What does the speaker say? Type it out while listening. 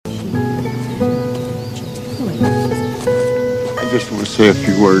just want to say a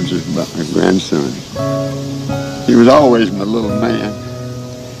few words about my grandson. He was always my little man,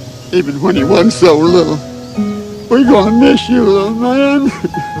 even when he wasn't so little. We're gonna miss you, little man.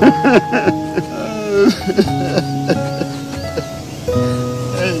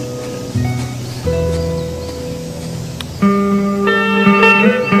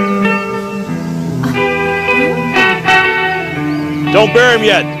 Don't bury him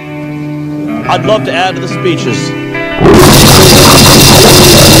yet. I'd love to add to the speeches.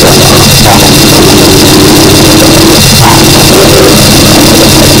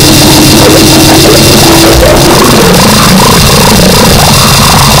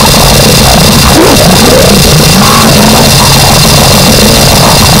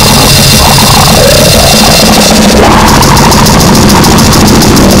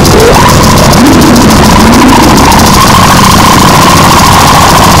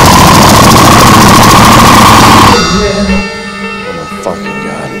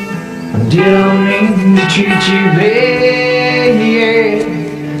 Didn't mean to treat you bad,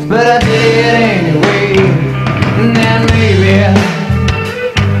 but I did anyway. And then maybe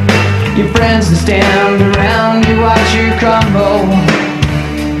your friends will stand around you, watch you crumble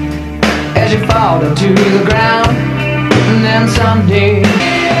as you fall down to the ground. And then someday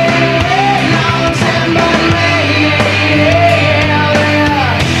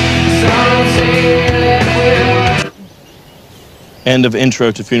End of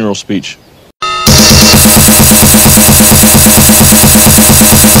intro to funeral speech.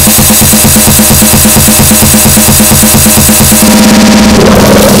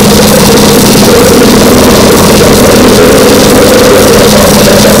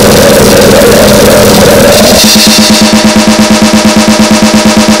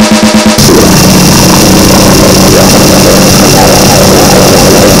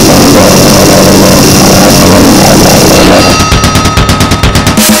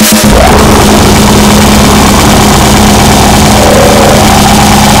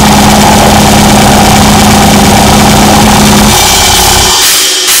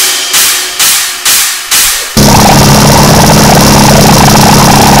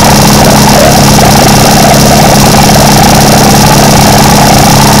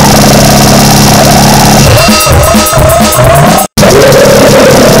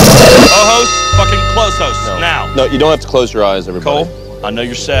 No, you don't have to close your eyes, everybody. Cole, I know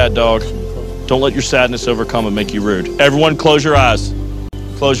you're sad, dog. Don't let your sadness overcome and make you rude. Everyone, close your eyes.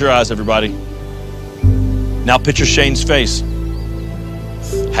 Close your eyes, everybody. Now picture Shane's face.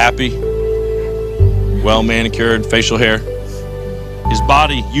 Happy, well manicured, facial hair. His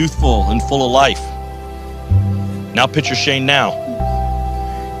body youthful and full of life. Now picture Shane now.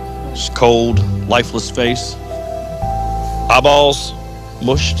 His cold, lifeless face. Eyeballs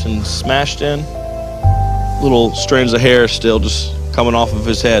mushed and smashed in. Little strands of hair still just coming off of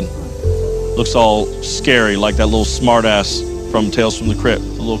his head. Looks all scary, like that little smartass from Tales from the Crypt,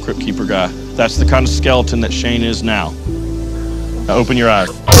 the little crypt keeper guy. That's the kind of skeleton that Shane is now. Now open your eyes.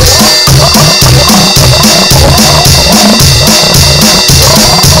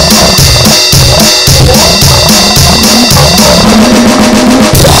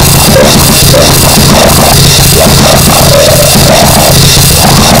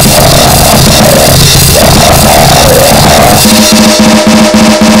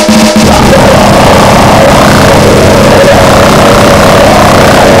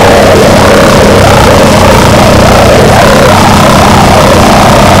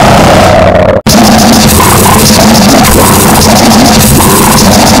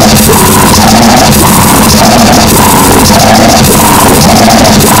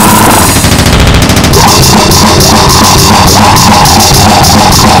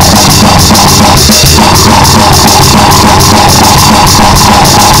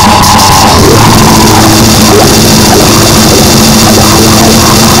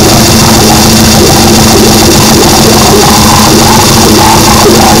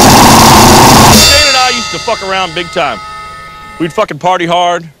 Fuck around big time. We'd fucking party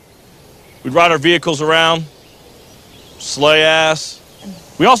hard. We'd ride our vehicles around, slay ass.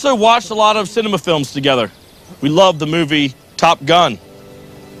 We also watched a lot of cinema films together. We loved the movie Top Gun.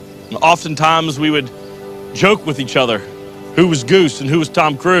 And oftentimes we would joke with each other who was Goose and who was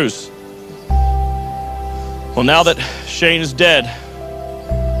Tom Cruise. Well, now that Shane is dead,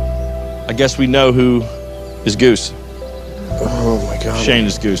 I guess we know who is Goose. Oh my God. Shane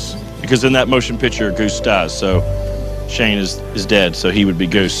is Goose. Because in that motion picture, Goose dies, so Shane is dead, so he would be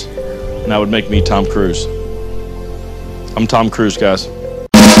Goose. And that would make me Tom Cruise. I'm Tom Cruise, guys.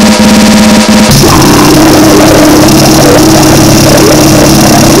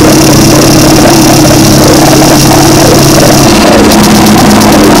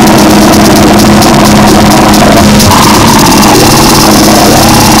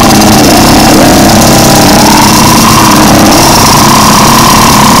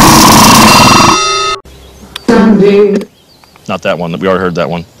 dead. Not that one. We already heard that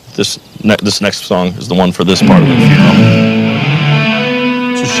one. This next song is the one for this part of the funeral.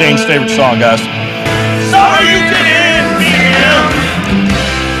 This is Shane's favorite song, guys. Sorry you didn't meet him,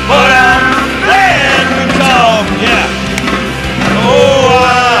 but I'm glad we talked. Yeah.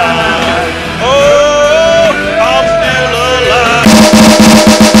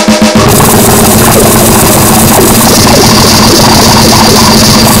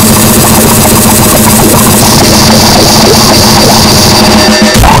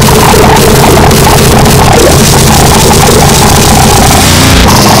 I'm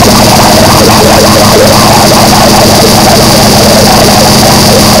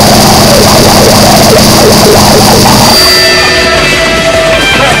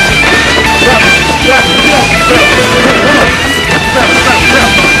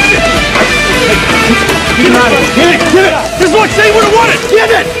still alive. Get it! This is what Shane would have wanted! Get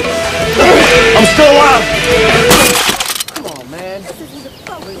it! I'm still alive!